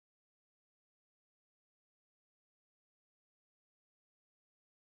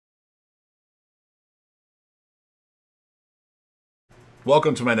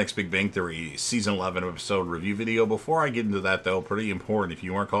Welcome to my next Big Bang Theory Season 11 episode review video. Before I get into that, though, pretty important, if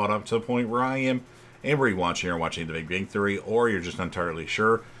you aren't caught up to the point where I am, and where you're watching the Big Bang Theory, or you're just not entirely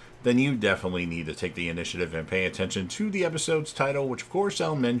sure, then you definitely need to take the initiative and pay attention to the episode's title, which of course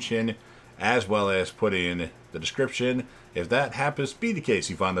I'll mention, as well as put in the description. If that happens to be the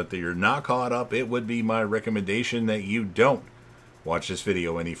case, you find that you're not caught up, it would be my recommendation that you don't watch this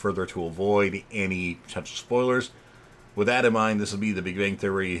video any further to avoid any potential spoilers. With that in mind, this will be the Big Bang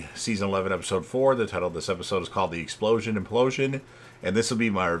Theory Season 11, Episode 4. The title of this episode is called The Explosion, Implosion. And this will be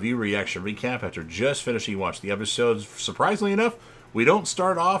my review, reaction, recap after just finishing watching the episodes. Surprisingly enough, we don't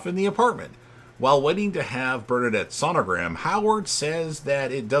start off in the apartment. While waiting to have Bernadette's sonogram, Howard says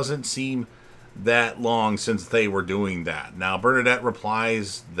that it doesn't seem that long since they were doing that. Now, Bernadette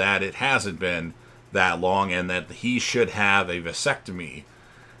replies that it hasn't been that long and that he should have a vasectomy.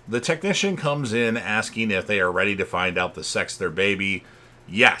 The technician comes in asking if they are ready to find out the sex of their baby.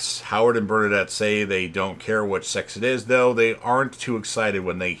 Yes, Howard and Bernadette say they don't care which sex it is, though they aren't too excited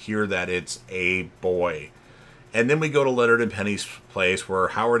when they hear that it's a boy. And then we go to Leonard and Penny's place, where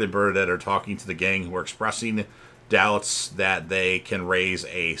Howard and Bernadette are talking to the gang, who are expressing doubts that they can raise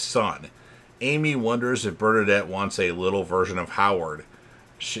a son. Amy wonders if Bernadette wants a little version of Howard.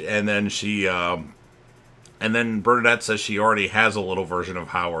 And then Bernadette says she already has a little version of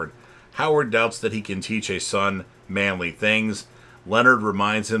Howard. Howard doubts that he can teach a son manly things. Leonard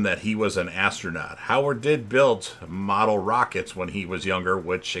reminds him that he was an astronaut. Howard did build model rockets when he was younger,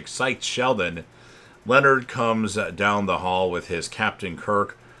 which excites Sheldon. Leonard comes down the hall with his Captain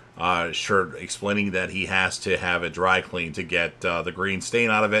Kirk shirt, explaining that he has to have it dry cleaned to get the green stain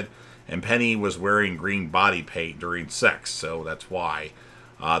out of it. And Penny was wearing green body paint during sex, so that's why.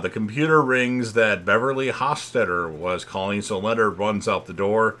 The computer rings that Beverly Hofstetter was calling, so Leonard runs out the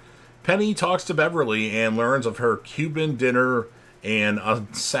door. Penny talks to Beverly and learns of her Cuban dinner and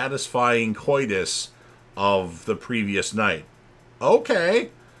unsatisfying coitus of the previous night. Okay,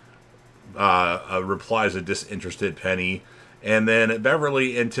 replies a disinterested Penny. And then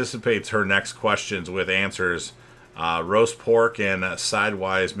Beverly anticipates her next questions with answers. Roast pork and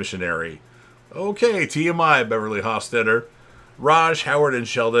sidewise missionary. Okay, TMI, Beverly Hofstetter. Raj, Howard, and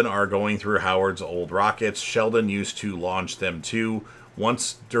Sheldon are going through Howard's old rockets. Sheldon used to launch them too.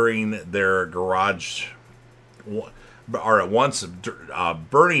 Once during their garage,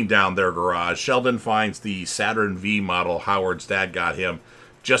 burning down their garage, Sheldon finds the Saturn V model Howard's dad got him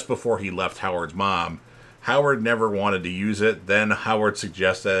just before he left Howard's mom. Howard never wanted to use it. Then Howard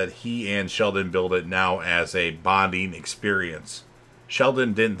suggests that he and Sheldon build it now as a bonding experience.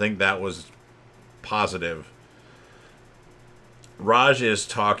 Sheldon didn't think that was positive. Raj is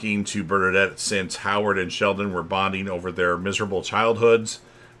talking to Bernadette since Howard and Sheldon were bonding over their miserable childhoods.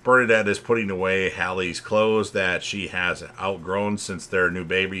 Bernadette is putting away Hallie's clothes that she has outgrown since their new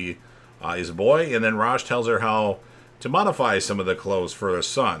baby is a boy. And then Raj tells her how to modify some of the clothes for their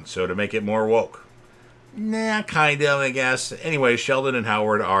son, so to make it more woke. Nah, kind of, I guess. Anyway, Sheldon and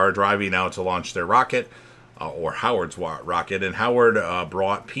Howard are driving out to launch their rocket, or Howard's rocket. And Howard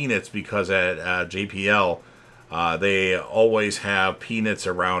brought peanuts because at JPL, they always have peanuts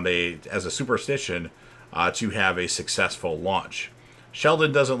around as a superstition to have a successful launch.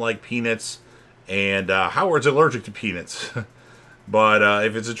 Sheldon doesn't like peanuts, and Howard's allergic to peanuts. But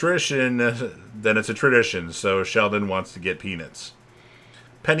if it's a tradition, then it's a tradition, so Sheldon wants to get peanuts.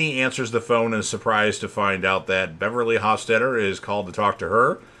 Penny answers the phone and is surprised to find out that Beverly Hofstetter is called to talk to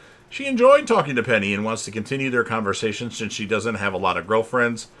her. She enjoyed talking to Penny and wants to continue their conversation since she doesn't have a lot of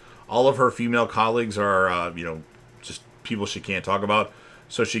girlfriends. All of her female colleagues are, just people she can't talk about,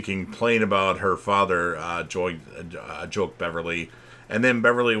 so she can complain about her father, joke Beverly. And then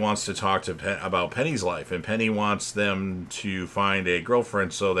Beverly wants to talk to about Penny's life, and Penny wants them to find a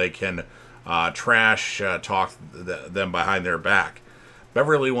girlfriend so they can trash talk them behind their back.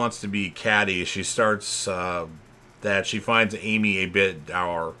 Beverly wants to be catty. She starts that she finds Amy a bit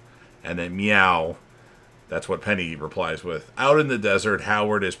dour, and then meow. That's what Penny replies with. Out in the desert,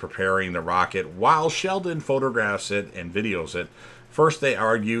 Howard is preparing the rocket while Sheldon photographs it and videos it. First, they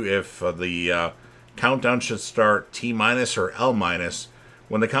argue if the countdown should start T- or L-.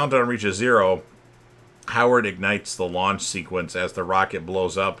 When the countdown reaches 0, Howard ignites the launch sequence as the rocket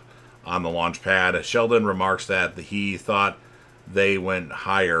blows up on the launch pad. Sheldon remarks that he thought they went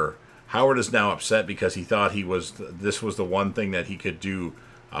higher. Howard is now upset because he thought this was the one thing that he could do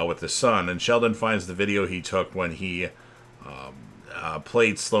with the sun, and Sheldon finds the video he took when he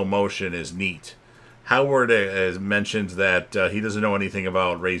played slow motion is neat. Howard mentions that he doesn't know anything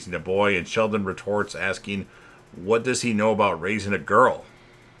about raising a boy, and Sheldon retorts asking, what does he know about raising a girl?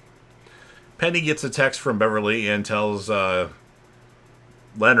 Penny gets a text from Beverly and tells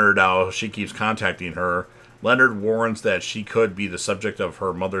Leonard, now she keeps contacting her. Leonard warns that she could be the subject of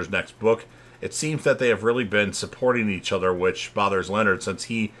her mother's next book. It seems that they have really been supporting each other, which bothers Leonard since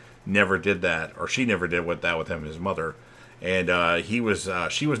he never did that, or she never did that with him, his mother, and she was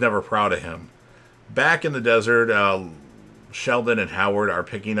never proud of him. Back in the desert, Sheldon and Howard are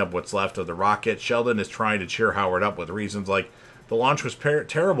picking up what's left of the rocket. Sheldon is trying to cheer Howard up with reasons like the launch was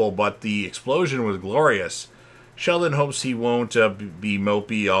terrible, but the explosion was glorious. Sheldon hopes he won't be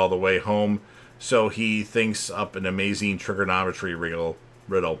mopey all the way home, so he thinks up an amazing trigonometry riddle.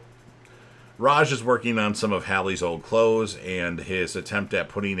 Raj is working on some of Hallie's old clothes, and his attempt at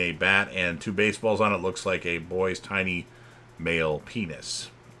putting a bat and 2 baseballs on it looks like a boy's tiny male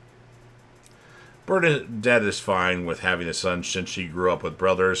penis. Bernadette is fine with having a son since she grew up with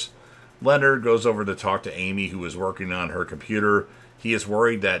brothers. Leonard goes over to talk to Amy, who is working on her computer. He is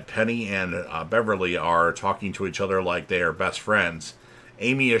worried that Penny and Beverly are talking to each other like they are best friends.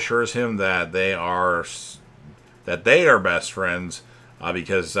 Amy assures him that they are best friends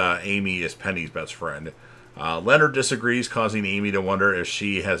because Amy is Penny's best friend. Leonard disagrees, causing Amy to wonder if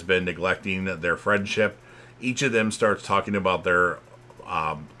she has been neglecting their friendship. Each of them starts talking about their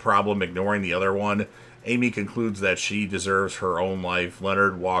problem, ignoring the other one. Amy concludes that she deserves her own life.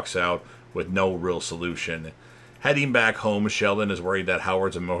 Leonard walks out with no real solution. Heading back home, Sheldon is worried that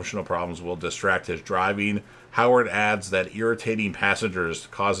Howard's emotional problems will distract his driving. Howard adds that irritating passengers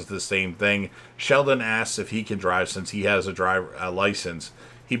causes the same thing. Sheldon asks if he can drive since he has a license.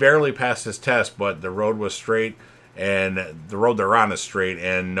 He barely passed his test, but the road was straight, and the road they're on is straight,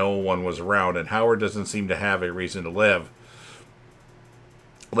 and no one was around, and Howard doesn't seem to have a reason to live.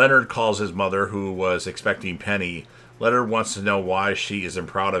 Leonard calls his mother, who was expecting Penny. Leonard wants to know why she isn't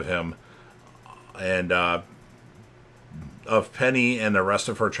proud of him, and of Penny and the rest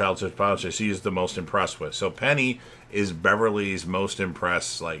of her childhood spouses she is the most impressed with. So Penny is Beverly's most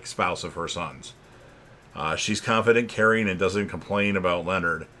impressed spouse of her sons. She's confident, caring, and doesn't complain about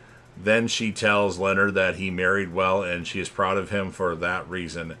Leonard. Then she tells Leonard that he married well and she is proud of him for that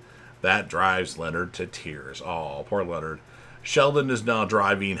reason. That drives Leonard to tears. Oh, poor Leonard. Sheldon is now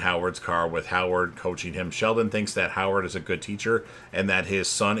driving Howard's car with Howard coaching him. Sheldon thinks that Howard is a good teacher and that his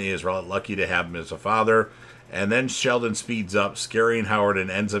son is lucky to have him as a father. And then Sheldon speeds up, scaring Howard,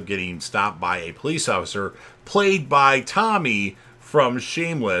 and ends up getting stopped by a police officer played by Tommy from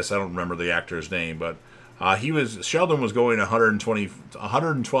Shameless. I don't remember the actor's name, but Sheldon was going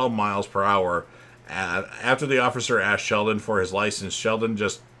 112 miles per hour. After the officer asked Sheldon for his license, Sheldon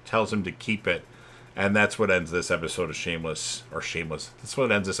just tells him to keep it. And that's what ends this episode of Shameless. That's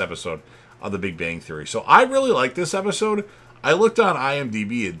what ends this episode of The Big Bang Theory. So I really like this episode. I looked on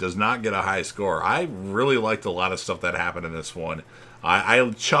IMDb. It does not get a high score. I really liked a lot of stuff that happened in this one. I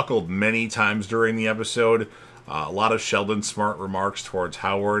chuckled many times during the episode. A lot of Sheldon's smart remarks towards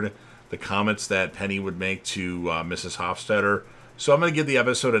Howard. The comments that Penny would make to Mrs. Hofstadter. So I'm going to give the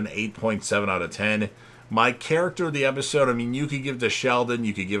episode an 8.7 out of 10. My character of the episode, I mean, you could give it to Sheldon,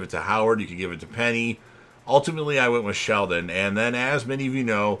 you could give it to Howard, you could give it to Penny. Ultimately, I went with Sheldon. And then, as many of you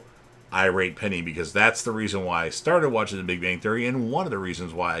know, I rate Penny because that's the reason why I started watching The Big Bang Theory and one of the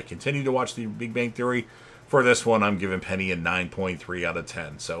reasons why I continue to watch The Big Bang Theory. For this one, I'm giving Penny a 9.3 out of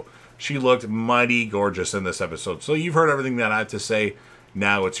 10. So she looked mighty gorgeous in this episode. So you've heard everything that I have to say.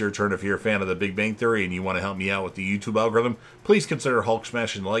 Now it's your turn. If you're a fan of The Big Bang Theory and you want to help me out with the YouTube algorithm, please consider Hulk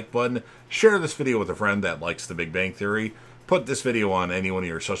smashing the like button. Share this video with a friend that likes The Big Bang Theory. Put this video on any one of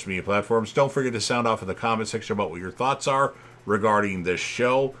your social media platforms. Don't forget to sound off in the comment section about what your thoughts are regarding this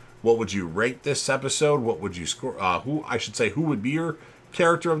show. What would you rate this episode? What would you score? Who would be your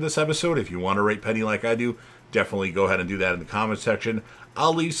character of this episode? If you want to rate Penny like I do, definitely go ahead and do that in the comment section.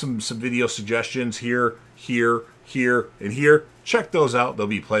 I'll leave some video suggestions here, and here. Check those out. There'll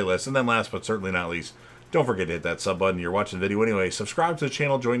be playlists. And then last but certainly not least, don't forget to hit that sub button. You're watching the video anyway. Subscribe to the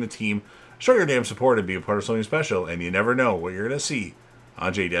channel, join the team, show your damn support, and be a part of something special. And you never know what you're going to see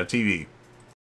on JDev TV.